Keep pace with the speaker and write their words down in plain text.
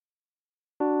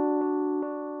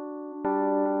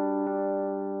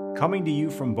Coming to you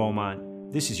from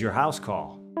Beaumont, this is your house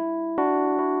call.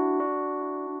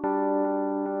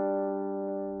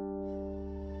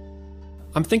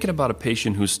 I'm thinking about a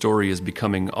patient whose story is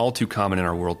becoming all too common in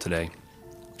our world today.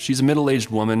 She's a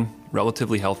middle-aged woman,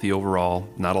 relatively healthy overall,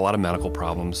 not a lot of medical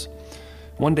problems.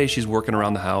 One day she's working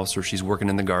around the house or she's working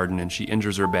in the garden and she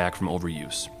injures her back from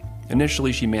overuse.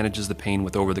 Initially, she manages the pain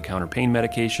with over-the-counter pain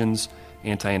medications,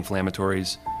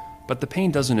 anti-inflammatories, but the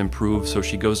pain doesn't improve, so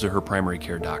she goes to her primary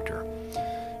care doctor.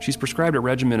 She's prescribed a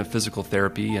regimen of physical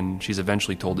therapy, and she's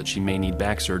eventually told that she may need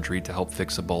back surgery to help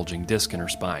fix a bulging disc in her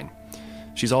spine.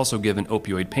 She's also given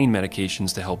opioid pain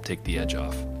medications to help take the edge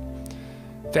off.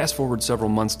 Fast forward several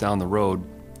months down the road,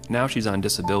 now she's on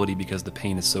disability because the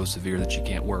pain is so severe that she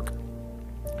can't work.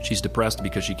 She's depressed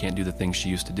because she can't do the things she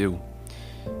used to do.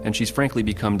 And she's frankly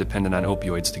become dependent on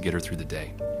opioids to get her through the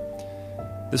day.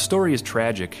 This story is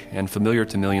tragic and familiar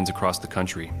to millions across the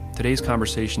country. Today's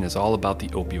conversation is all about the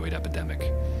opioid epidemic.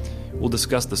 We'll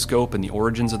discuss the scope and the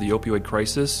origins of the opioid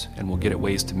crisis, and we'll get at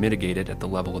ways to mitigate it at the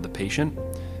level of the patient,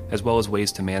 as well as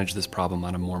ways to manage this problem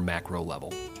on a more macro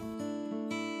level.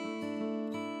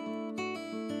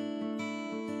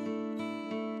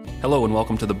 Hello and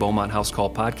welcome to the Beaumont House Call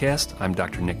podcast. I'm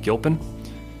Dr. Nick Gilpin.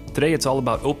 Today it's all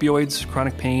about opioids,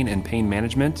 chronic pain, and pain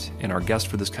management, and our guest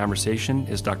for this conversation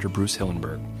is Dr. Bruce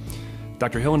Hillenberg.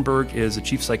 Dr. Hillenberg is a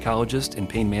chief psychologist in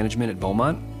pain management at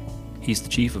Beaumont. He's the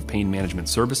chief of pain management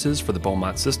services for the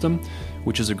Beaumont System,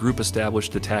 which is a group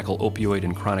established to tackle opioid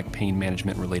and chronic pain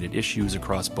management related issues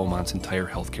across Beaumont's entire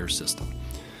healthcare system.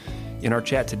 In our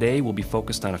chat today, we'll be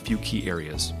focused on a few key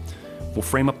areas. We'll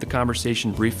frame up the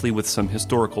conversation briefly with some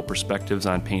historical perspectives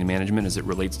on pain management as it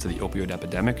relates to the opioid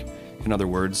epidemic. In other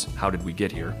words, how did we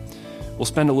get here? We'll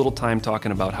spend a little time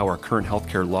talking about how our current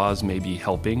healthcare laws may be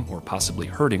helping or possibly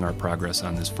hurting our progress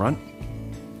on this front.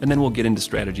 And then we'll get into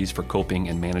strategies for coping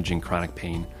and managing chronic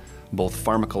pain, both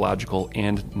pharmacological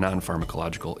and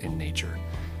non-pharmacological in nature.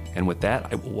 And with that,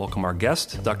 I will welcome our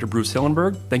guest, Dr. Bruce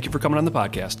Hillenberg. Thank you for coming on the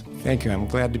podcast. Thank you. I'm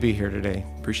glad to be here today.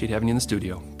 Appreciate having you in the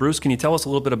studio. Bruce, can you tell us a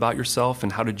little bit about yourself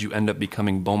and how did you end up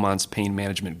becoming Beaumont's pain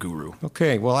management guru?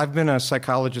 Okay. Well, I've been a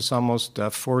psychologist almost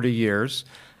 40 years.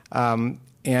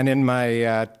 And in my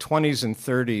 20s and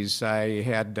 30s, I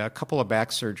had a couple of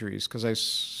back surgeries because I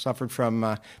suffered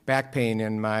from back pain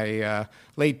in my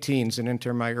late teens and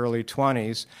into my early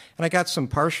 20s. And I got some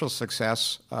partial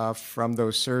success from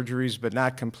those surgeries, but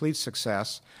not complete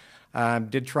success.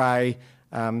 Did try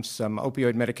some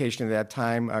opioid medication at that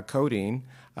time, codeine,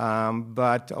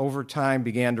 but over time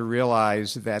began to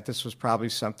realize that this was probably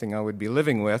something I would be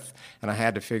living with, and I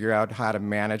had to figure out how to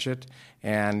manage it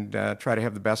and try to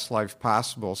have the best life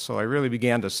possible. So I really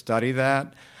began to study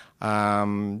that.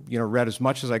 Read as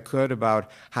much as I could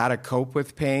about how to cope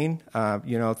with pain,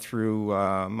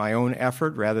 through my own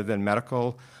effort rather than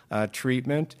medical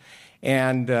treatment.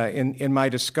 And in my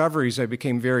discoveries, I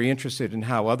became very interested in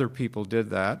how other people did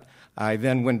that. I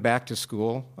then went back to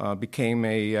school, became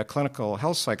a clinical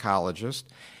health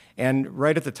psychologist, and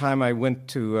right at the time I went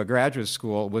to graduate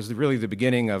school was really the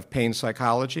beginning of pain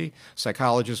psychology,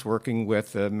 psychologists working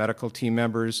with medical team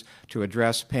members to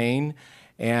address pain,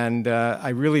 and I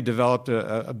really developed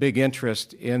a big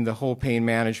interest in the whole pain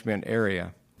management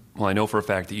area. Well, I know for a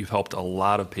fact that you've helped a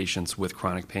lot of patients with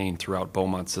chronic pain throughout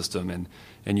Beaumont's system,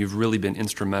 and you've really been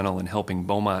instrumental in helping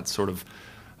Beaumont sort of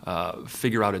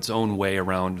figure out its own way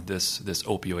around this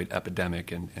opioid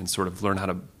epidemic and sort of learn how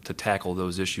to tackle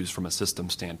those issues from a system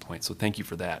standpoint. So thank you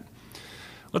for that.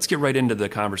 Let's get right into the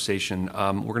conversation.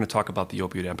 We're going to talk about the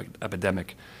opioid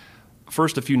epidemic.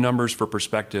 First, a few numbers for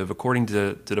perspective. According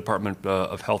to the Department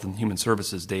of Health and Human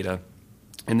Services data,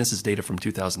 and this is data from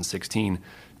 2016,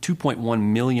 2.1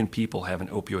 million people have an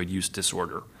opioid use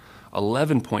disorder.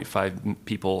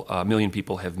 11.5 million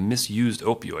people have misused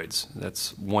opioids.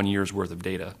 That's 1 year's worth of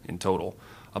data in total.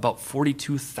 About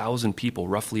 42,000 people,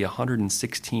 roughly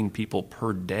 116 people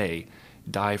per day,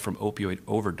 die from opioid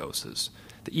overdoses.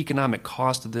 The economic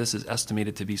cost of this is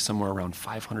estimated to be somewhere around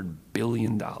 $500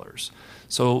 billion.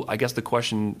 So I guess the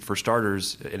question for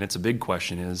starters, and it's a big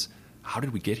question, is how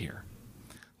did we get here?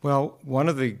 Well, one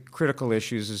of the critical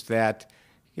issues is that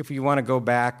if you want to go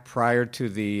back prior to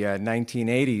the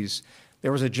 1980s,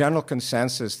 there was a general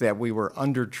consensus that we were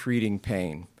under-treating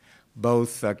pain,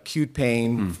 both acute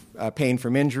pain, pain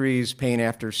from injuries, pain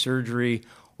after surgery,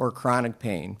 or chronic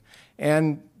pain.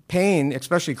 And pain,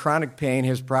 especially chronic pain,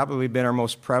 has probably been our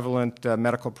most prevalent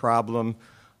medical problem,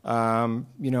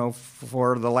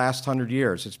 for the last 100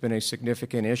 years. It's been a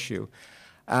significant issue.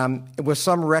 With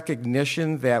some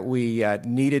recognition that we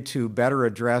needed to better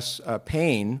address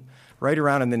pain, right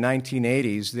around in the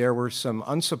 1980s, there were some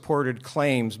unsupported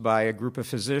claims by a group of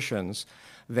physicians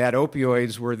that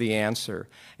opioids were the answer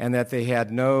and that they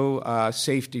had no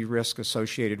safety risk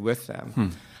associated with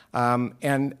them.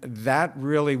 And that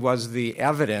really was the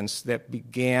evidence that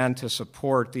began to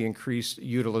support the increased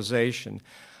utilization.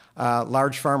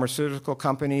 Large pharmaceutical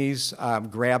companies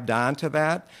grabbed onto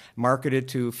that, marketed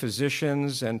to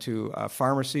physicians and to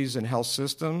pharmacies and health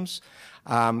systems,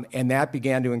 and that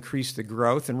began to increase the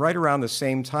growth. And right around the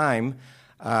same time,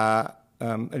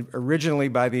 originally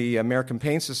by the American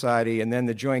Pain Society and then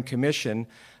the Joint Commission,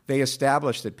 they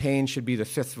established that pain should be the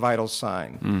fifth vital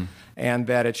sign and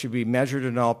that it should be measured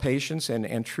in all patients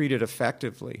and treated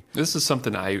effectively. This is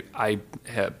something I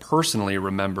personally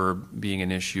remember being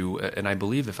an issue, and I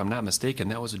believe, if I'm not mistaken,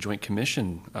 that was a Joint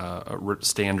Commission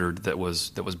standard that was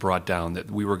brought down,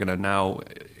 that we were going to now,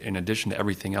 in addition to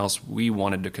everything else, we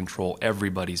wanted to control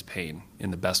everybody's pain in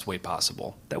the best way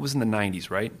possible. That was in the 90s,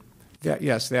 right?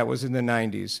 Yes, that was in the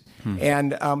 90s.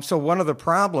 And so one of the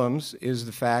problems is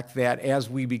the fact that as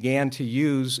we began to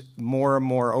use more and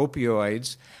more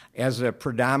opioids as a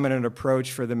predominant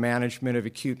approach for the management of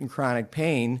acute and chronic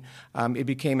pain, it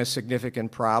became a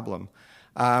significant problem.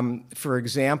 For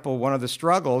example, one of the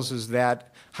struggles is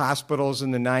that hospitals in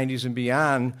the 90s and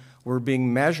beyond were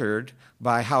being measured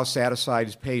by how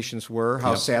satisfied patients were,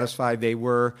 how satisfied they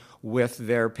were with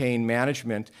their pain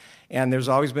management. And there's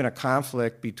always been a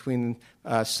conflict between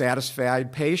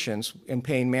satisfied patients in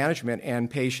pain management and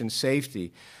patient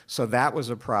safety. So that was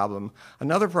a problem.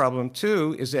 Another problem,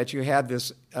 too, is that you had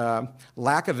this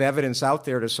lack of evidence out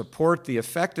there to support the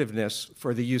effectiveness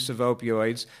for the use of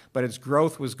opioids, but its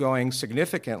growth was going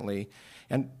significantly.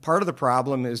 And part of the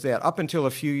problem is that up until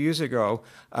a few years ago,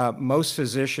 most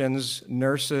physicians,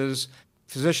 nurses,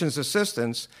 physicians'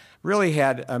 assistants really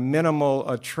had a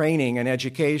minimal training and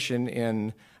education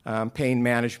in pain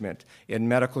management in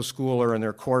medical school or in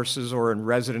their courses or in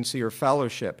residency or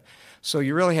fellowship. So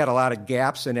you really had a lot of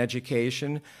gaps in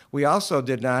education. We also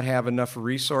did not have enough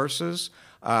resources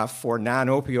for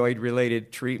non-opioid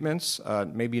related treatments,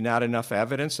 maybe not enough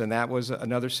evidence, and that was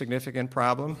another significant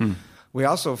problem. We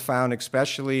also found,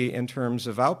 especially in terms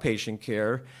of outpatient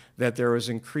care, that there was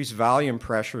increased volume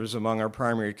pressures among our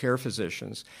primary care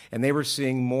physicians, and they were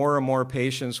seeing more and more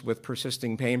patients with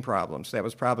persisting pain problems. That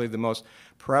was probably the most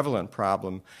prevalent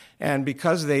problem. And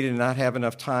because they did not have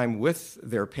enough time with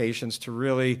their patients to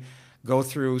really go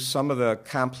through some of the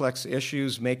complex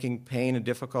issues, making pain a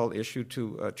difficult issue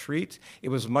to treat, it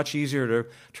was much easier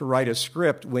to write a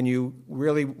script when you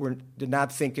really did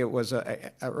not think it was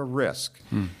a risk.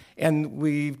 And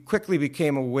we quickly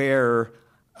became aware,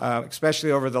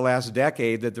 especially over the last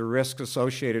decade, that the risks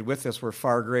associated with this were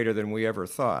far greater than we ever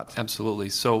thought. Absolutely.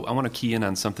 So I want to key in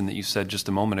on something that you said just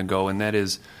a moment ago, and that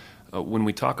is when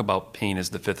we talk about pain as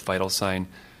the fifth vital sign,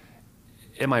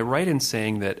 am I right in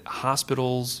saying that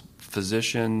hospitals,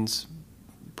 physicians,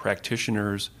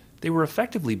 practitioners, they were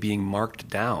effectively being marked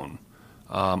down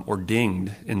or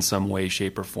dinged in some way,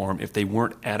 shape, or form if they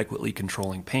weren't adequately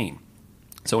controlling pain?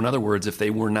 So in other words, if they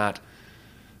were not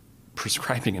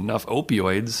prescribing enough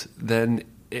opioids, then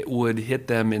it would hit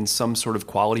them in some sort of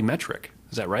quality metric.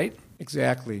 Is that right?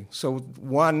 Exactly. So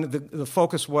one, the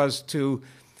focus was to,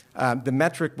 the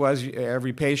metric was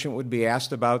every patient would be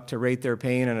asked about to rate their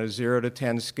pain on a 0 to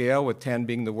 10 scale, with 10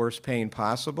 being the worst pain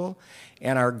possible.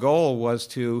 And our goal was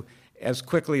to, as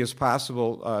quickly as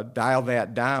possible, dial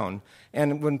that down.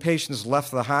 And when patients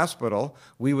left the hospital,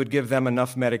 we would give them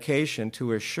enough medication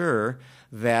to assure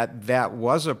that that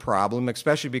was a problem,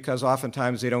 especially because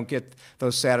oftentimes they don't get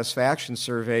those satisfaction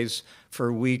surveys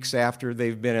for weeks after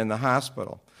they've been in the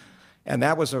hospital. And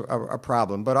that was a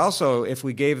problem. But also, if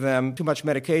we gave them too much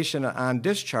medication on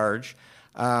discharge,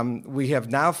 we have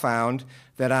now found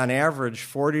that on average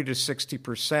 40 to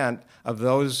 60% of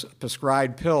those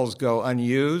prescribed pills go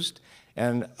unused,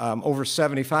 and over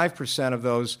 75% of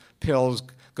those pills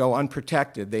go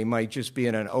unprotected. They might just be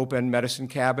in an open medicine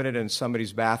cabinet in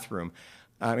somebody's bathroom,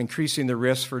 increasing the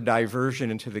risk for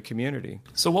diversion into the community.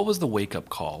 So what was the wake-up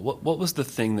call? What was the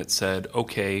thing that said,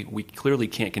 okay, we clearly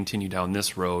can't continue down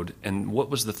this road, and what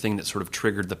was the thing that sort of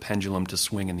triggered the pendulum to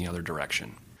swing in the other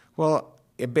direction? Well,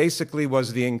 it basically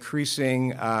was the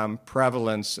increasing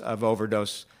prevalence of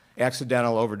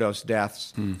accidental overdose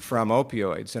deaths from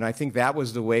opioids. And I think that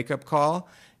was the wake-up call,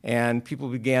 and people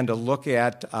began to look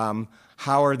at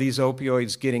how are these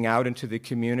opioids getting out into the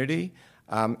community.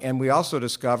 And we also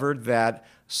discovered that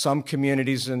some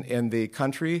communities in the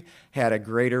country had a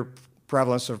greater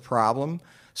prevalence of problem.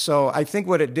 So I think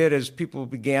what it did is people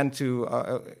began to,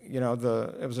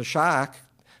 it was a shock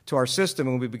to our system,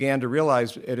 and we began to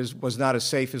realize was not as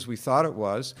safe as we thought it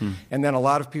was. And then a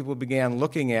lot of people began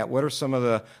looking at what are some of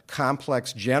the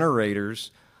complex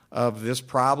generators of this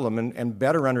problem and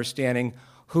better understanding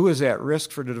who is at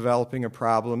risk for developing a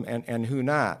problem and who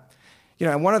not.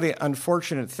 And one of the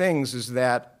unfortunate things is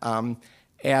that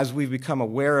as we've become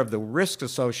aware of the risks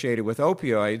associated with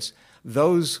opioids,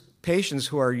 those patients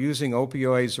who are using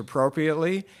opioids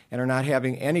appropriately and are not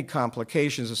having any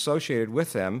complications associated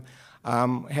with them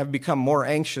have become more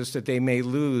anxious that they may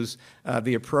lose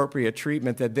the appropriate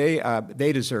treatment that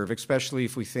they deserve, especially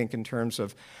if we think in terms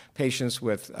of patients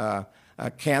with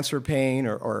cancer pain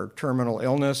or terminal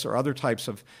illness or other types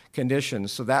of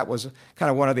conditions. So that was kind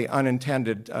of one of the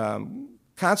unintended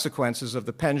consequences of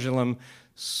the pendulum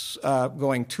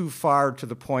going too far to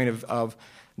the point of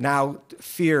now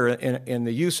fear in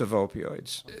the use of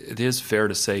opioids. It is fair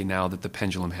to say now that the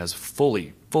pendulum has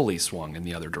fully swung in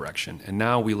the other direction. And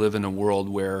now we live in a world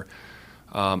where,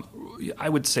 I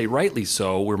would say rightly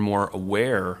so, we're more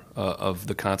aware of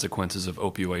the consequences of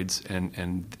opioids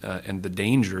and the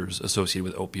dangers associated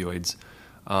with opioids.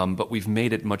 But we've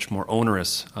made it much more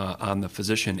onerous on the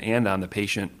physician and on the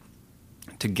patient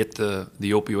to get the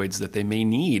opioids that they may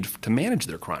need to manage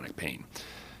their chronic pain.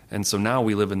 And so now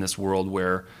we live in this world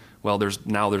where, well, there's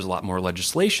a lot more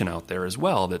legislation out there as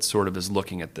well that sort of is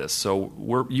looking at this. So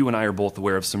you and I are both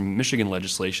aware of some Michigan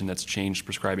legislation that's changed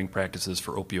prescribing practices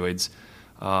for opioids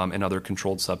and other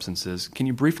controlled substances. Can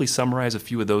you briefly summarize a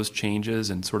few of those changes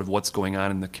and sort of what's going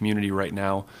on in the community right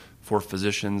now for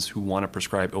physicians who want to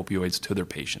prescribe opioids to their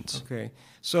patients? Okay.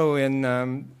 So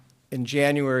in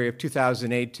January of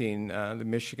 2018, the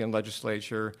Michigan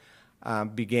legislature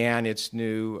began its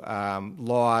new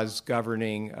laws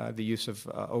governing the use of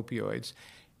opioids.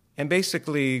 And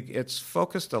basically, it's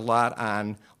focused a lot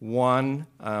on, one,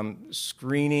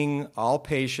 screening all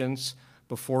patients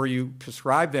before you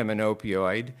prescribe them an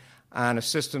opioid on a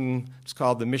system, it's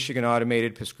called the Michigan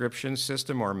Automated Prescription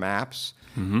System, or MAPS.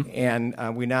 Mm-hmm.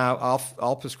 And we now,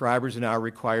 all prescribers are now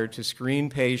required to screen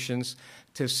patients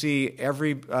to see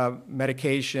every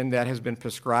medication that has been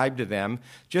prescribed to them,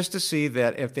 just to see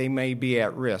that if they may be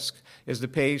at risk. Is the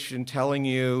patient telling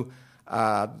you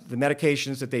the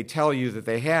medications that they tell you that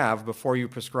they have before you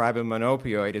prescribe them an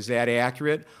opioid, is that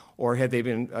accurate? Or have they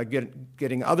been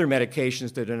getting other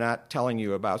medications that they're not telling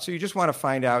you about? So you just want to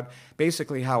find out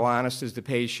basically how honest is the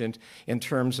patient in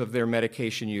terms of their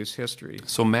medication use history.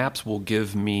 So MAPS will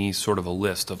give me sort of a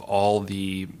list of all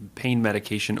the pain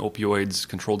medication, opioids,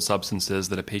 controlled substances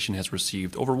that a patient has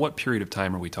received. Over what period of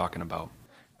time are we talking about?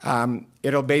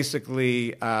 It'll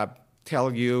basically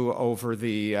tell you over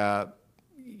the,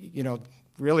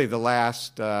 really the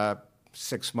last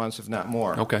 6 months, if not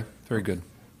more. Okay, very good.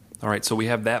 All right, so we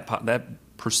have that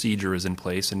procedure is in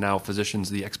place, and now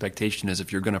physicians, the expectation is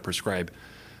if you're going to prescribe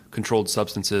controlled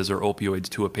substances or opioids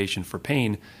to a patient for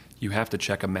pain, you have to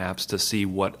check a MAPS to see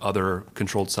what other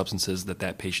controlled substances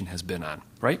that patient has been on,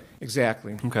 right?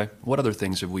 Exactly. Okay. What other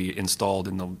things have we installed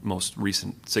in the most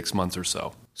recent 6 months or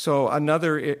so? So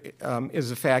another is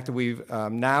the fact that we've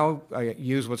now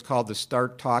use what's called the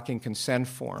Start Talking Consent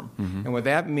Form. Mm-hmm. And what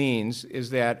that means is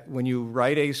that when you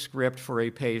write a script for a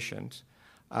patient,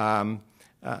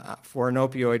 for an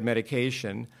opioid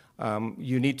medication,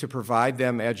 you need to provide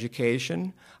them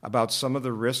education about some of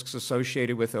the risks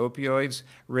associated with opioids,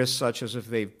 risks such as if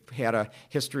they've had a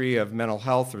history of mental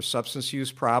health or substance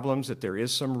use problems, that there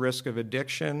is some risk of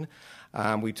addiction.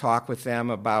 We talk with them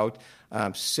about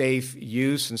safe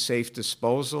use and safe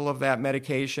disposal of that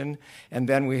medication. And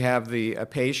then we have the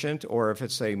patient, or if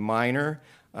it's a minor,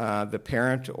 the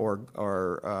parent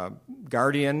or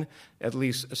guardian at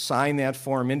least sign that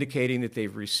form indicating that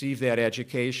they've received that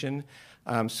education.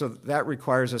 So that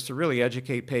requires us to really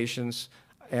educate patients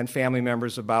and family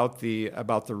members about the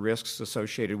risks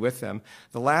associated with them.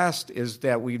 The last is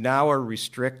that we now are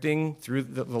restricting, through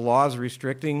the laws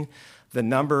restricting the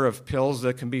number of pills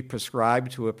that can be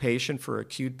prescribed to a patient for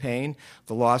acute pain.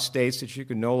 The law states that you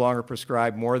can no longer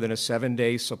prescribe more than a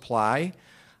 7-day supply.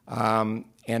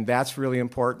 And that's really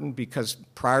important because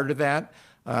prior to that,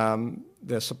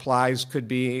 the supplies could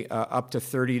be up to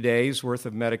 30 days worth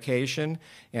of medication,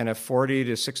 and if 40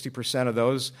 to 60% of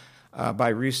those by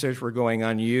research were going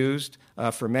unused,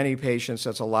 for many patients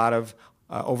that's a lot of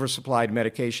oversupplied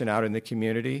medication out in the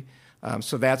community.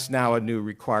 So that's now a new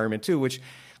requirement too, which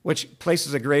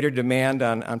places a greater demand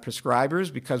on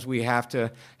prescribers because we have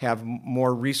to have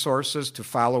more resources to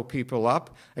follow people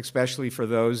up, especially for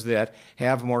those that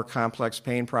have more complex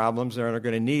pain problems and are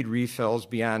going to need refills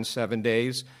beyond 7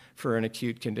 days for an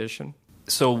acute condition.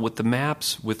 So with the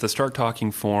MAPS, with the Start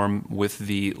Talking form, with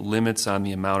the limits on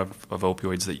the amount of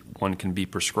opioids that one can be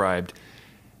prescribed,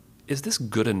 is this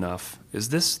good enough?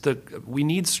 We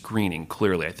need screening,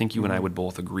 clearly. I think you and I would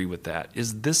both agree with that.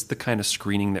 Is this the kind of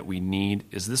screening that we need?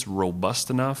 Is this robust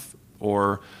enough?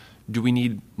 Or do we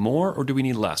need more or do we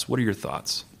need less? What are your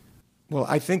thoughts? Well,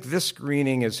 I think this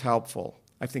screening is helpful.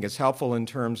 I think it's helpful in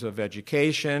terms of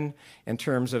education, in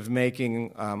terms of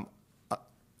making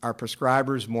our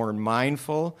prescribers more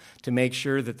mindful to make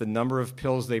sure that the number of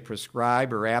pills they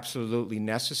prescribe are absolutely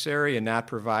necessary and not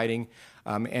providing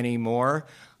any more.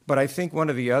 But I think one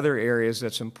of the other areas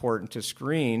that's important to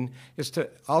screen is to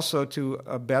also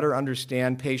better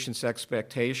understand patients'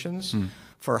 expectations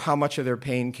for how much of their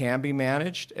pain can be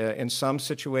managed. In some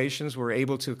situations, we're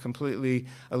able to completely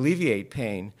alleviate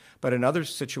pain, but in other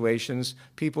situations,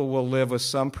 people will live with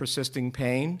some persisting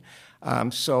pain.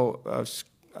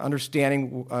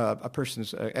 Understanding a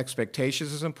person's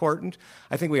expectations is important.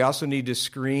 I think we also need to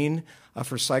screen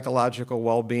for psychological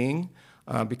well-being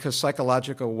because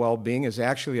psychological well-being is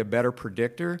actually a better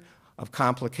predictor of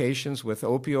complications with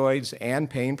opioids and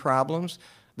pain problems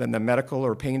than the medical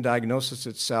or pain diagnosis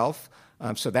itself.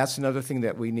 So that's another thing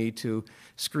that we need to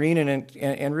screen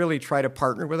and really try to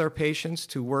partner with our patients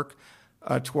to work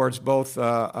towards both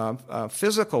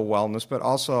physical wellness but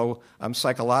also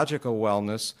psychological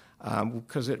wellness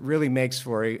because it really makes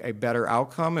for a better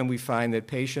outcome, and we find that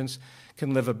patients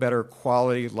can live a better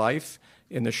quality life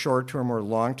in the short term or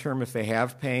long term if they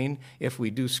have pain, if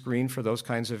we do screen for those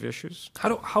kinds of issues.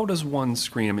 How does one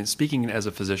screen? I mean, speaking as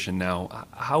a physician now,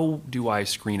 how do I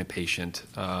screen a patient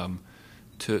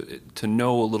to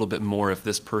know a little bit more if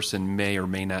this person may or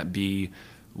may not be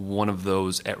one of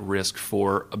those at risk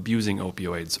for abusing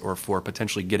opioids or for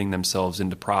potentially getting themselves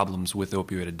into problems with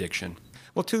opioid addiction?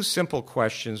 Well, two simple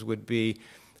questions would be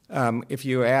if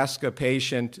you ask a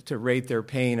patient to rate their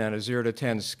pain on a 0 to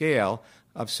 10 scale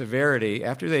of severity,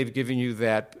 after they've given you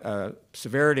that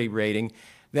severity rating,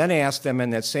 then ask them in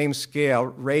that same scale,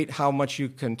 rate how much you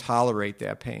can tolerate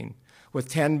that pain, with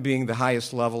 10 being the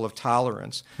highest level of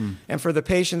tolerance. And for the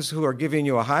patients who are giving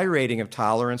you a high rating of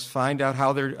tolerance, find out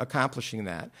how they're accomplishing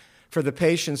that. For the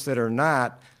patients that are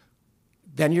not,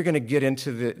 then you're going to get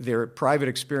into their private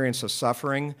experience of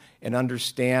suffering and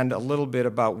understand a little bit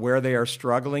about where they are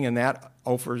struggling, and that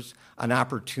offers an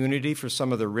opportunity for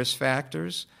some of the risk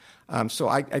factors. So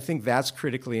I think that's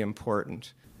critically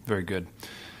important. Very good.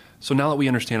 So now that we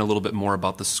understand a little bit more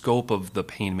about the scope of the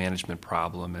pain management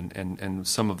problem and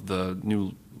some of the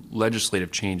new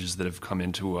legislative changes that have come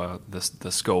into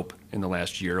the scope in the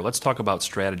last year, let's talk about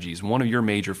strategies. One of your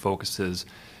major focuses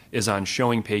is on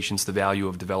showing patients the value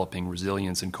of developing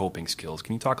resilience and coping skills.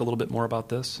 Can you talk a little bit more about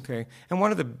this? Okay. And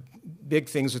one of the big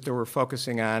things that we're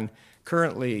focusing on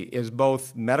currently is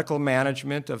both medical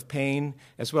management of pain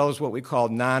as well as what we call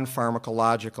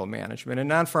non-pharmacological management. And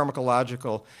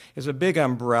non-pharmacological is a big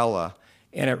umbrella,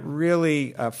 and it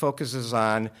really focuses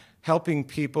on helping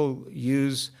people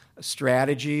use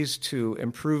strategies to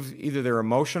improve either their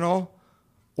emotional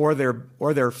or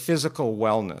their physical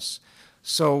wellness.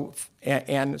 So,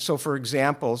 for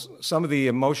example, some of the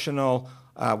emotional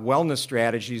wellness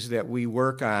strategies that we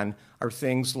work on are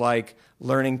things like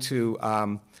learning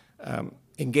to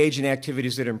engage in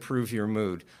activities that improve your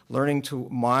mood, learning to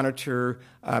monitor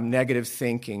negative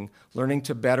thinking, learning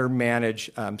to better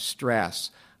manage stress,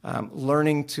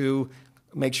 learning to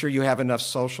make sure you have enough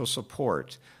social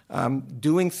support,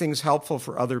 doing things helpful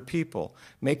for other people,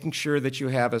 making sure that you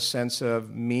have a sense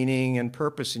of meaning and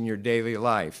purpose in your daily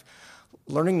life,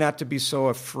 learning not to be so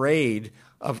afraid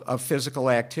of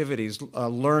physical activities,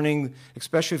 learning,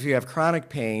 especially if you have chronic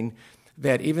pain,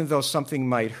 that even though something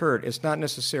might hurt, it's not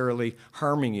necessarily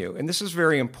harming you. And this is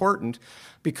very important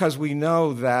because we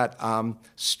know that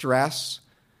stress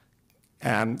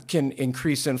can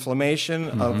increase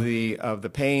inflammation of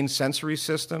the pain sensory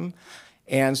system.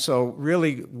 And so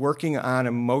really working on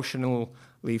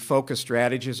emotionally focused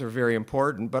strategies are very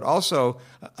important. But also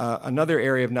another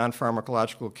area of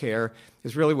non-pharmacological care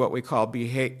is really what we call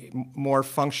more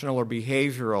functional or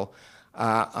behavioral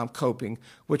coping,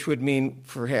 which would mean,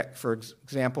 for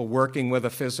example, working with a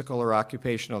physical or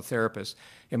occupational therapist.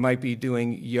 It might be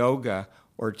doing yoga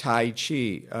or Tai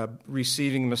Chi,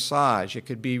 receiving massage. It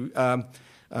could be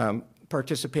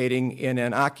participating in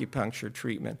an acupuncture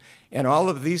treatment. And all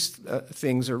of these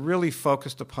things are really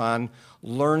focused upon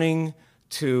learning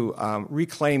to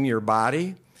reclaim your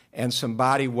body and some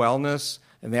body wellness,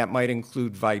 and that might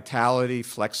include vitality,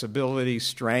 flexibility,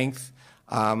 strength,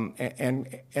 and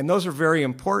those are very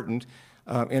important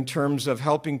in terms of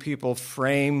helping people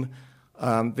frame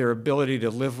their ability to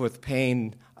live with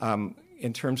pain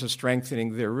in terms of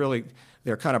strengthening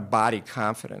their kind of body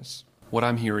confidence. What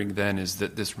I'm hearing then is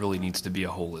that this really needs to be a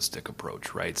holistic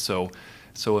approach, right? So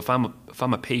So if I'm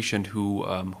a patient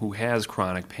who has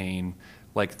chronic pain,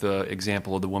 like the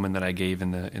example of the woman that I gave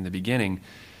in the beginning,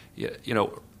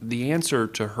 the answer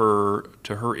to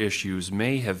her issues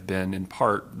may have been in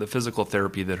part the physical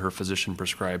therapy that her physician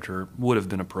prescribed her would have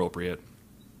been appropriate.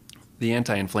 The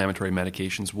anti-inflammatory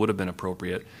medications would have been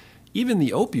appropriate. Even the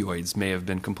opioids may have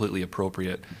been completely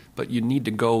appropriate, but you need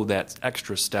to go that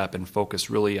extra step and focus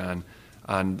really on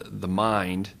the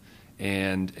mind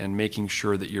and making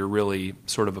sure that you're really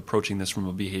sort of approaching this from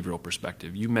a behavioral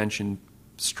perspective. You mentioned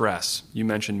stress. You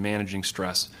mentioned managing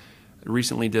stress. I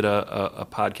recently did a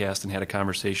podcast and had a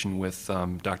conversation with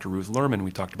Dr. Ruth Lerman.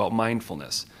 We talked about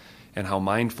mindfulness and how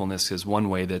mindfulness is one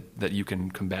way that you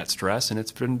can combat stress, and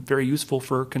it's been very useful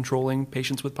for controlling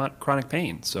patients with chronic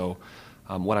pain. So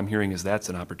what I'm hearing is that's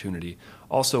an opportunity.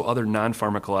 Also, other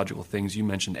non-pharmacological things, you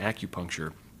mentioned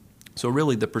acupuncture. So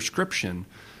really the prescription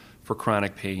for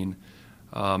chronic pain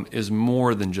is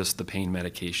more than just the pain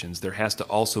medications. There has to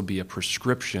also be a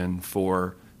prescription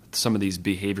for some of these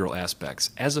behavioral aspects.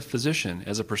 As a physician,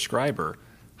 as a prescriber,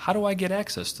 how do I get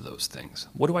access to those things?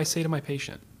 What do I say to my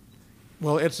patient?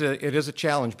 Well, it is a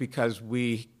challenge because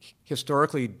we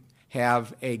historically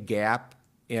have a gap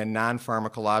in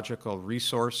non-pharmacological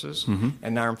resources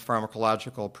and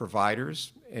non-pharmacological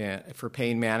providers for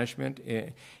pain management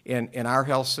in our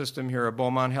health system here at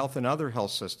Beaumont Health and other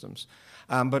health systems.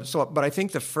 But I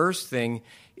think the first thing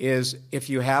is if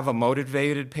you have a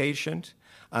motivated patient,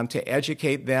 to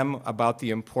educate them about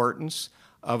the importance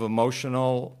of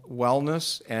emotional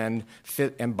wellness and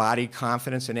fit and body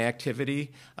confidence and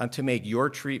activity to make your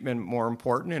treatment more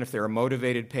important. And if they're a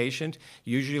motivated patient,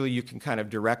 usually you can kind of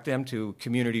direct them to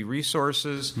community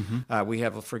resources. We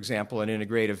have, for example, an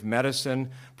integrative medicine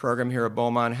program here at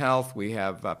Beaumont Health. We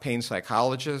have pain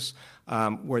psychologists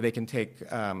where they can take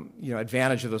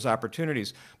advantage of those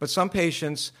opportunities. But some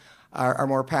patients are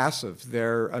more passive.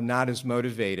 They're not as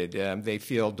motivated. They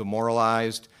feel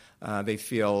demoralized. They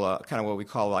feel kind of what we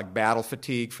call like battle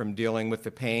fatigue from dealing with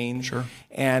the pain. Sure.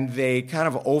 And they kind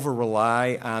of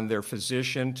over-rely on their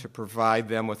physician to provide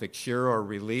them with a cure or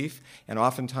relief. And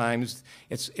oftentimes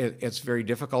it's very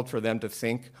difficult for them to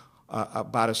think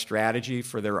about a strategy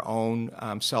for their own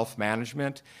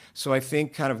self-management. So I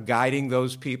think kind of guiding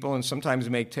those people, and sometimes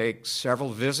it may take several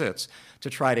visits to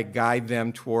try to guide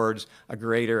them towards a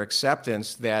greater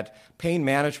acceptance that pain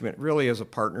management really is a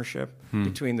partnership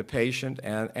between the patient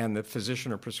and the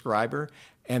physician or prescriber,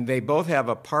 and they both have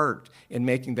a part in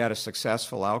making that a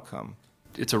successful outcome.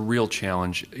 It's a real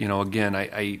challenge. Again,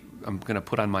 I'm going to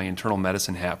put on my internal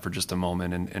medicine hat for just a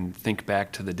moment and think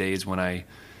back to the days when I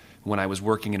was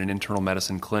working in an internal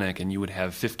medicine clinic, and you would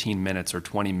have 15 minutes or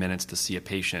 20 minutes to see a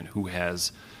patient who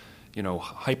has,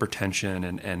 hypertension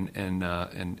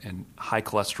and high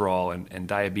cholesterol and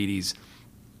diabetes,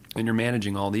 and you're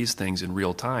managing all these things in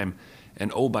real time.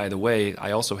 And oh, by the way,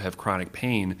 I also have chronic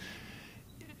pain.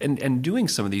 And doing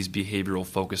some of these behavioral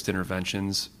focused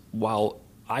interventions, while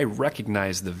I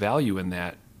recognize the value in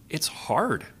that, it's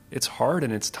hard. It's hard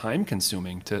and it's time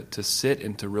consuming to sit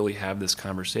and to really have this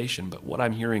conversation. But what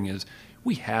I'm hearing is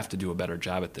we have to do a better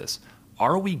job at this.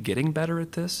 Are we getting better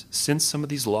at this since some of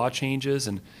these law changes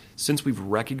and since we've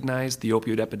recognized the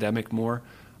opioid epidemic more?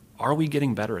 Are we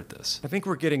getting better at this? I think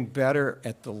we're getting better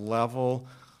at the level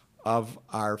of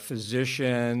our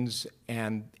physicians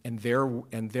and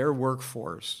their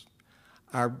workforce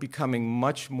are becoming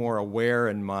much more aware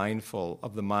and mindful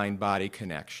of the mind-body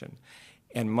connection,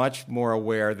 and much more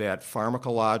aware that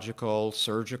pharmacological,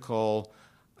 surgical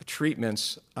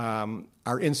treatments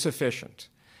are insufficient.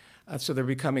 So they're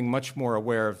becoming much more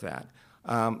aware of that.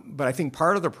 But I think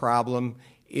part of the problem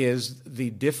is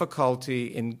the difficulty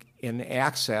in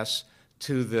access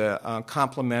to the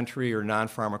complementary or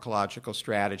non-pharmacological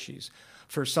strategies.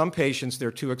 For some patients,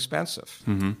 they're too expensive.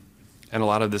 And a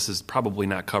lot of this is probably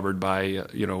not covered by a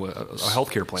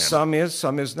healthcare plan. Some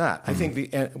is not. I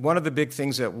think one of the big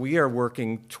things that we are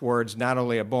working towards, not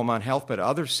only at Beaumont Health but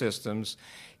other systems,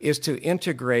 is to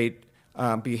integrate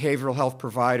behavioral health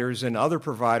providers and other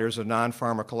providers of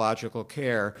non-pharmacological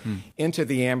care into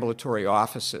the ambulatory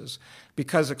offices.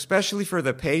 Because especially for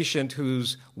the patient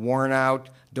who's worn out,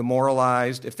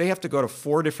 demoralized, if they have to go to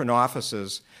 4 different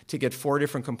offices to get 4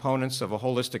 different components of a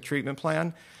holistic treatment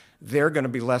plan, they're going to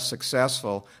be less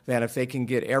successful than if they can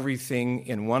get everything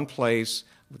in one place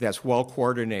that's well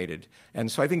coordinated.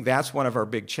 And so I think that's one of our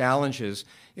big challenges,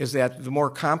 is that the more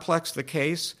complex the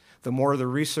case, the more the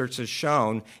research has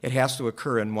shown it has to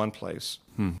occur in one place,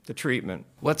 the treatment.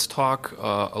 Let's talk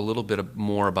a little bit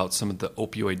more about some of the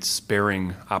opioid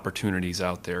sparing opportunities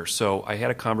out there. So I had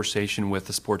a conversation with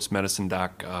a sports medicine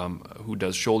doc who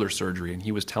does shoulder surgery, and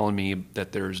he was telling me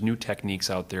that there's new techniques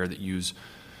out there that use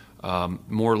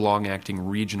more long-acting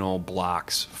regional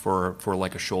blocks for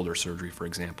like a shoulder surgery, for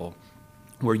example,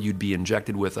 where you'd be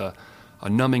injected with a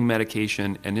numbing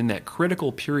medication, and in that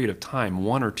critical period of time,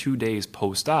 1 or 2 days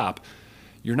post-op,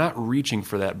 you're not reaching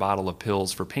for that bottle of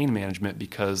pills for pain management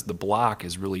because the block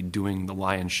is really doing the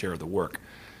lion's share of the work.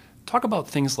 Talk about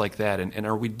things like that, and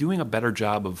are we doing a better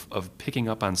job of picking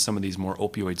up on some of these more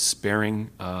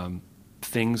opioid-sparing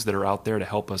things that are out there to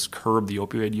help us curb the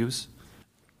opioid use?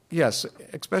 Yes,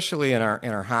 especially in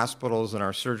our hospitals and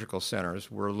our surgical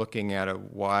centers, we're looking at a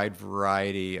wide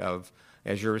variety of,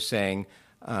 as you were saying,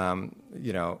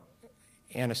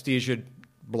 anesthesia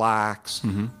blocks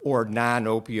or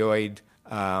non-opioid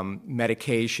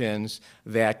medications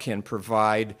that can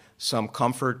provide some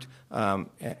comfort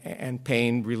and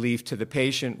pain relief to the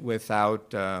patient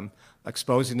without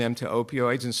exposing them to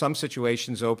opioids. In some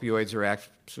situations, opioids are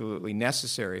absolutely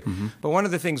necessary. But one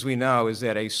of the things we know is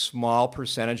that a small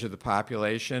percentage of the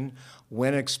population,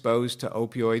 when exposed to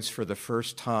opioids for the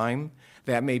first time,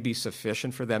 that may be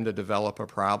sufficient for them to develop a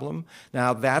problem.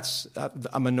 Now, that's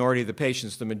a minority of the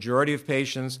patients. The majority of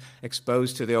patients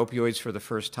exposed to the opioids for the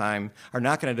first time are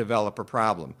not going to develop a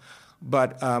problem.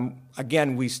 But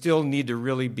again, we still need to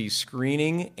really be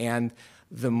screening, and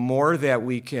the more that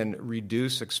we can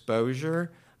reduce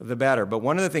exposure, the better. But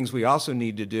one of the things we also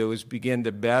need to do is begin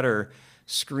to better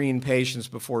screen patients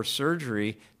before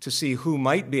surgery to see who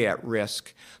might be at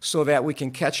risk so that we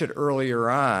can catch it earlier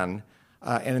on.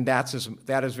 And that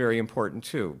is very important,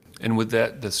 too. And with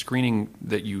that, the screening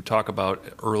that you talk about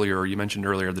earlier, you mentioned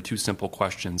earlier, the 2 simple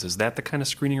questions, is that the kind of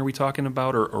screening are we talking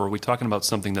about, or are we talking about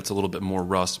something that's a little bit more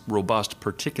robust,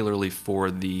 particularly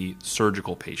for the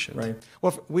surgical patient? Right.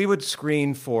 Well, we would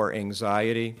screen for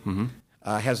anxiety.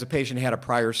 Has the patient had a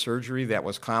prior surgery that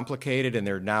was complicated and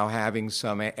they're now having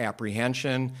some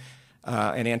apprehension?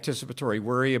 An anticipatory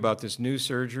worry about this new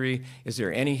surgery? Is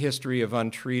there any history of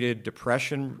untreated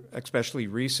depression, especially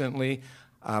recently?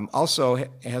 Also,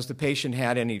 has the patient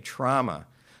had any trauma?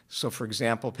 So, for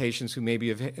example, patients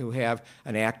who have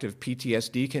an active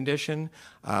PTSD condition,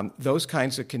 those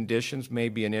kinds of conditions may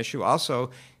be an issue.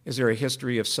 Also, is there a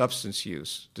history of substance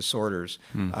use disorders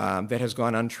that has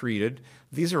gone untreated?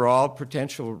 These are all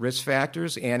potential risk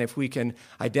factors, and if we can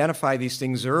identify these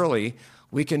things early,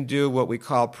 we can do what we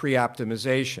call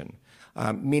pre-optimization,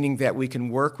 meaning that we can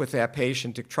work with that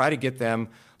patient to try to get them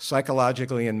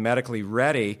psychologically and medically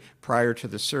ready prior to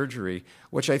the surgery,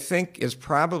 which I think is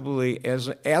probably as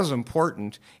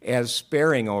important as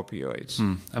sparing opioids.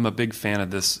 I'm a big fan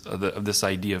of this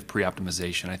idea of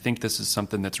pre-optimization. I think this is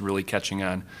something that's really catching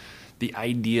on. The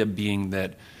idea being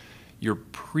that you're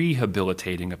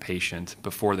prehabilitating a patient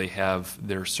before they have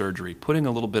their surgery, putting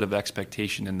a little bit of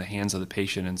expectation in the hands of the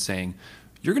patient and saying,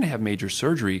 you're going to have major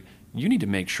surgery. You need to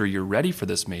make sure you're ready for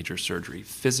this major surgery.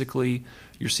 Physically,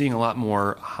 you're seeing a lot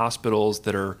more hospitals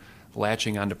that are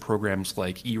latching onto programs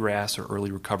like ERAS, or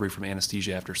early recovery from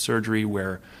anesthesia after surgery,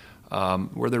 where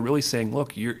they're really saying,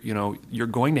 look, you're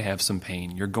going to have some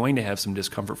pain, you're going to have some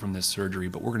discomfort from this surgery,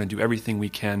 but we're going to do everything we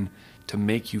can to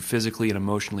make you physically and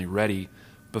emotionally ready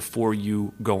before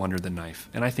you go under the knife.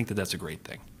 And I think that that's a great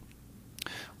thing.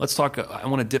 Let's talk, I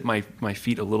want to dip my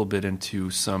feet a little bit into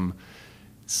some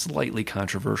slightly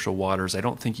controversial waters. I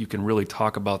don't think you can really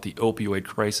talk about the opioid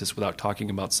crisis without talking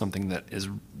about something that is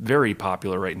very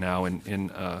popular right now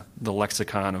in the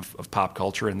lexicon of pop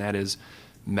culture, and that is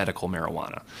medical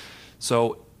marijuana.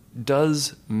 So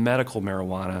does medical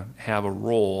marijuana have a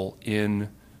role in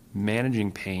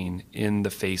managing pain in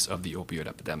the face of the opioid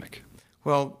epidemic?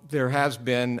 Well, there has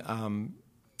been,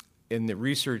 in the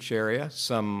research area,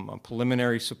 some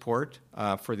preliminary support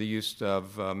for the use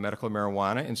of medical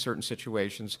marijuana in certain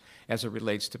situations as it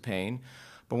relates to pain.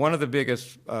 But one of the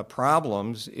biggest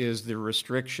problems is the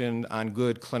restriction on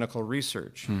good clinical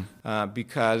research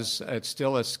because it's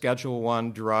still a Schedule I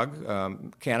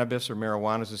drug. Cannabis or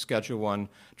marijuana is a Schedule I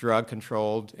drug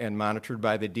controlled and monitored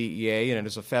by the DEA, and it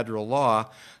is a federal law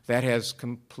that has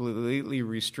completely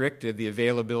restricted the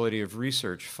availability of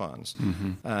research funds.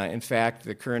 In fact,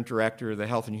 the current director of the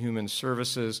Health and Human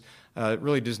Services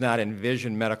really does not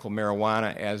envision medical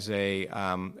marijuana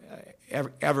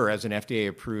ever as an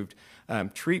FDA-approved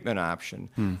treatment option.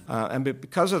 And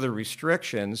because of the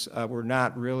restrictions, we're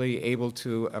not really able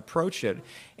to approach it.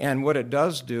 And what it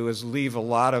does do is leave a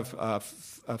lot of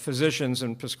physicians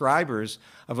and prescribers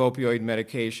of opioid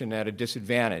medication at a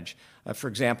disadvantage. For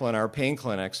example, in our pain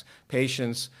clinics,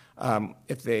 patients,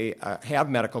 if they have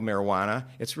medical marijuana,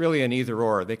 it's really an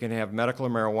either-or. They can have medical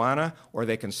marijuana, or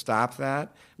they can stop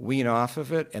that, wean off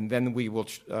of it, and then we will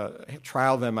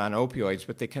trial them on opioids,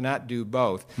 but they cannot do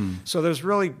both. So there's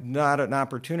really not an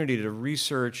opportunity to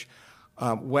research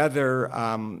whether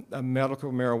a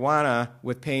medical marijuana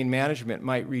with pain management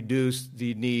might reduce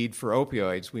the need for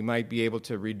opioids. We might be able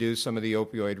to reduce some of the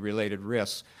opioid-related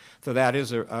risks. So that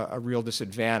is a real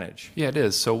disadvantage. Yeah, it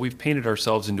is. So we've painted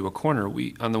ourselves into a corner.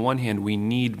 On the one hand, we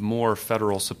need more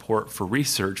federal support for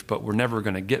research, but we're never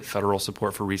going to get federal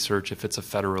support for research if it's a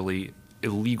federally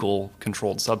illegal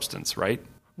controlled substance, right?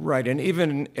 Right,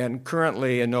 and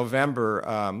currently in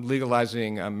November,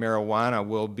 legalizing marijuana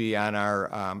will be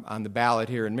on the ballot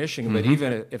here in Michigan. But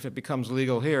even if it becomes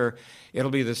legal here,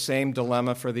 it'll be the same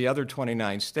dilemma for the other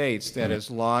 29 states. That as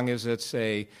long as it's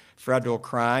a federal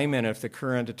crime, and if the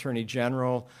current Attorney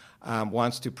General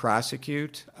wants to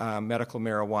prosecute medical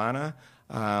marijuana,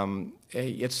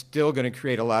 it's still going to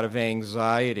create a lot of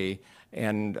anxiety,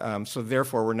 and so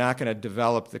therefore we're not going to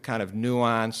develop the kind of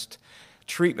nuanced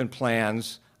treatment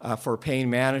plans for pain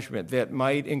management that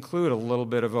might include a little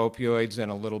bit of opioids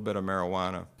and a little bit of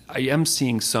marijuana. I am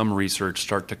seeing some research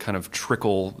start to kind of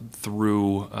trickle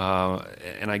through,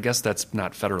 and I guess that's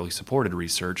not federally supported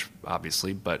research,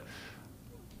 obviously, but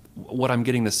what I'm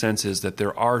getting the sense is that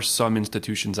there are some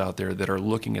institutions out there that are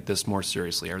looking at this more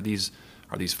seriously. Are these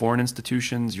foreign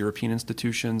institutions, European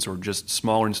institutions, or just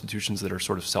smaller institutions that are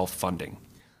sort of self-funding?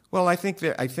 Well, I think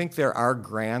there are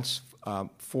grants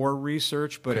for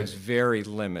research, but it's very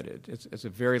limited. It's a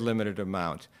very limited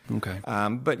amount. Okay.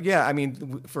 But yeah, I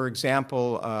mean, for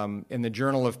example, in the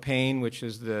Journal of Pain, which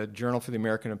is the Journal for the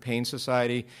American Pain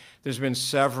Society, there's been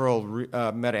several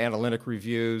meta-analytic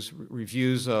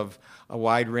reviews of a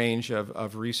wide range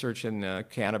of research in the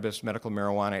cannabis, medical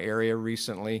marijuana area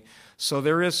recently. So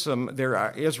there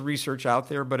is research out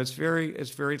there, but it's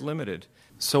very limited.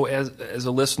 So as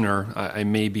a listener, I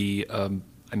may be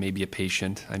a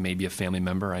patient, I may be a family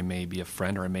member, I may be a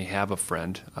friend, or I may have a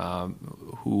friend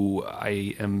who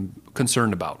I am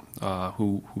concerned about,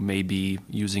 who may be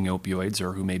using opioids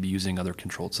or who may be using other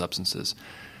controlled substances.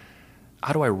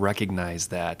 How do I recognize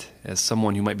that as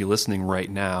someone who might be listening right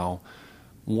now?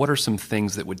 What are some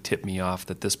things that would tip me off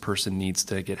that this person needs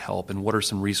to get help, and what are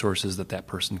some resources that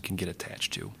person can get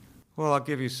attached to? Well, I'll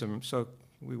give you some. So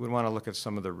we would want to look at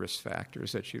some of the risk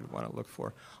factors that you'd want to look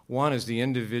for. One is the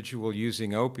individual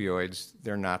using opioids,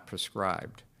 they're not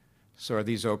prescribed. So are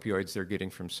these opioids they're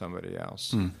getting from somebody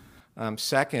else?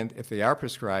 Second, if they are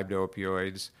prescribed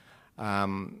opioids,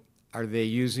 are they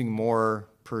using more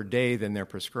per day than they're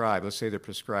prescribed? Let's say they're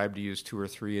prescribed to use 2 or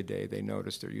 3 a day. They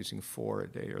notice they're using 4 a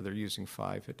day, or they're using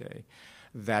 5 a day.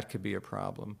 That could be a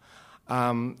problem.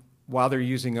 While they're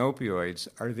using opioids,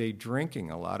 are they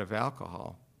drinking a lot of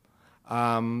alcohol?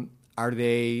 Are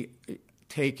they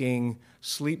taking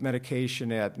sleep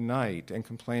medication at night and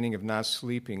complaining of not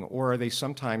sleeping, or are they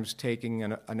sometimes taking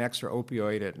an extra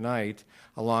opioid at night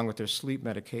along with their sleep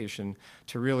medication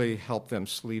to really help them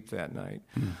sleep that night?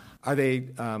 Are they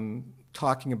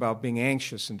talking about being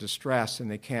anxious and distressed and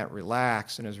they can't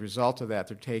relax, and as a result of that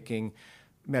they're taking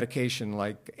medication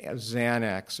like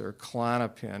Xanax or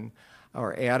Klonopin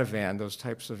or Ativan, those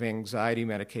types of anxiety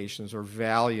medications, or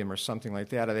Valium or something like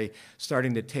that? Are they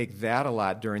starting to take that a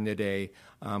lot during the day,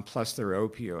 plus their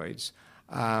opioids?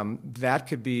 That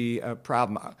could be a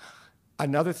problem.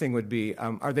 Another thing would be,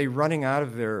 are they running out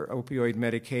of their opioid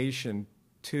medication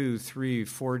 2, 3,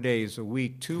 4 days a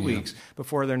week, 2 weeks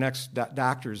before their next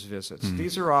doctor's visits?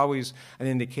 These are always an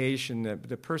indication that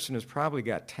the person has probably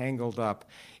got tangled up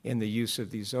in the use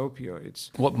of these opioids.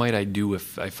 What might I do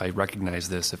if I recognize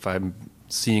this? If I'm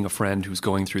seeing a friend who's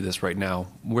going through this right now,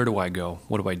 where do I go?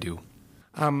 What do I do?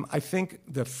 I think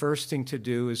the first thing to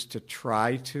do is to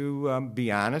try to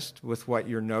be honest with what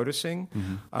you're noticing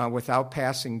without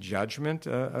passing judgment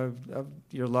of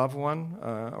your loved one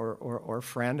or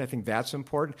friend. I think that's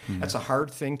important. That's a hard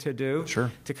thing to do,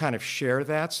 to kind of share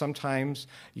that. Sometimes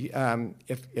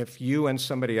if you and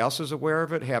somebody else is aware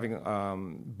of it, having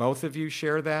both of you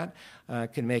share that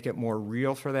can make it more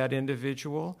real for that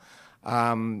individual.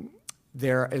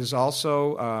 There is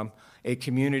also a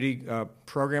community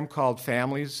program called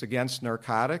Families Against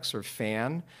Narcotics, or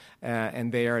FAN,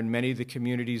 and they are in many of the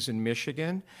communities in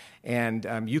Michigan.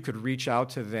 And you could reach out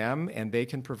to them, and they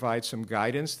can provide some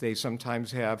guidance. They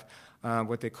sometimes have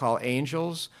what they call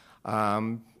angels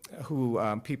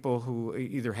people who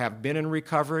either have been in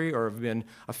recovery or have been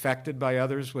affected by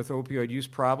others with opioid use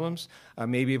problems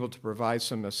may be able to provide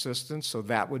some assistance. So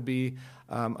that would be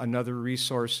another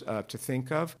resource to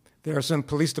think of. There are some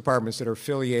police departments that are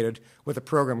affiliated with a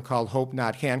program called Hope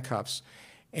Not Handcuffs.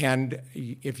 And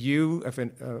if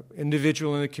an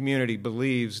individual in the community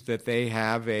believes that they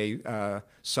have a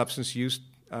substance use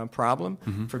problem,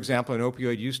 for example, an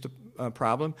opioid use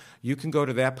problem, you can go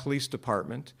to that police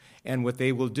department, and what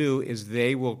they will do is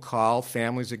they will call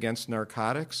Families Against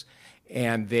Narcotics,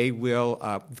 and they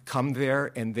will come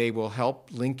there and they will help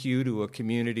link you to a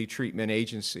community treatment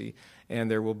agency,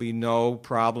 and there will be no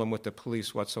problem with the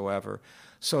police whatsoever.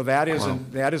 So that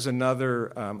is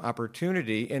another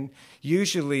opportunity. And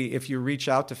usually if you reach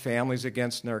out to Families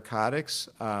Against Narcotics,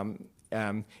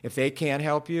 if they can't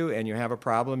help you and you have a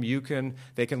problem,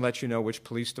 they can let you know which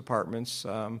police departments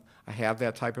have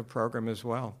that type of program as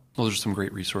well. Those are some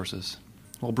great resources.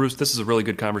 Well, Bruce, this is a really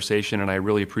good conversation, and I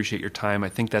really appreciate your time. I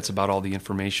think that's about all the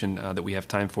information that we have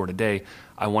time for today.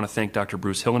 I want to thank Dr.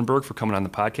 Bruce Hillenberg for coming on the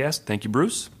podcast. Thank you,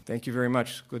 Bruce. Thank you very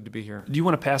much. Good to be here. Do you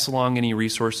want to pass along any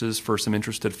resources for some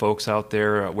interested folks out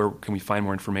there? Where can we find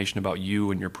more information about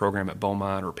you and your program at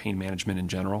Beaumont or pain management in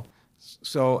general?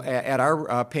 So at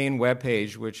our pain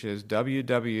webpage, which is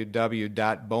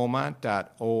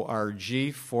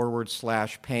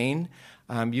www.beaumont.org/pain,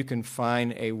 you can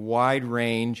find a wide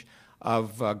range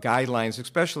of guidelines,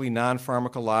 especially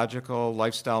non-pharmacological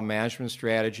lifestyle management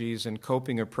strategies and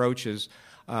coping approaches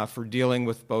for dealing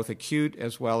with both acute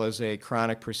as well as a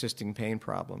chronic persisting pain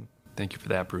problem. Thank you for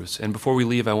that, Bruce. And before we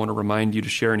leave, I want to remind you to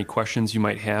share any questions you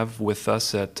might have with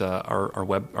us at our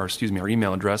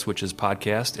email address, which is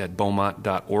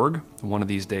podcast@beaumont.org. One of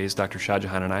these days, Dr.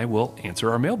 Shahjahan and I will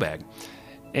answer our mailbag.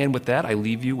 And with that, I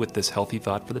leave you with this healthy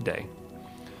thought for the day.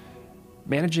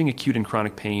 Managing acute and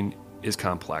chronic pain is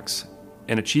complex,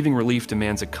 and achieving relief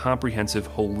demands a comprehensive,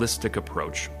 holistic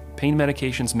approach. Pain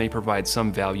medications may provide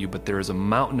some value, but there is a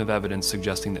mountain of evidence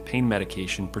suggesting that pain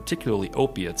medication, particularly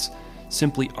opiates,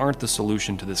 simply aren't the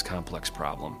solution to this complex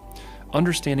problem.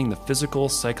 Understanding the physical,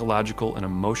 psychological, and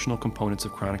emotional components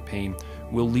of chronic pain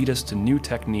will lead us to new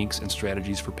techniques and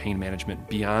strategies for pain management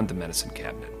beyond the medicine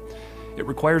cabinet. It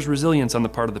requires resilience on the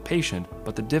part of the patient,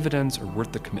 but the dividends are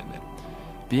worth the commitment.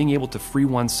 Being able to free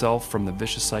oneself from the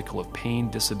vicious cycle of pain,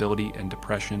 disability, and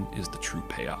depression is the true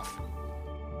payoff.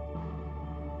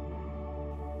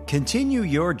 Continue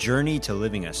your journey to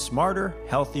living a smarter,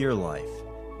 healthier life.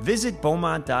 Visit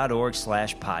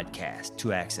beaumont.org/podcast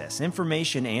to access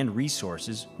information and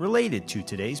resources related to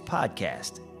today's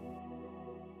podcast.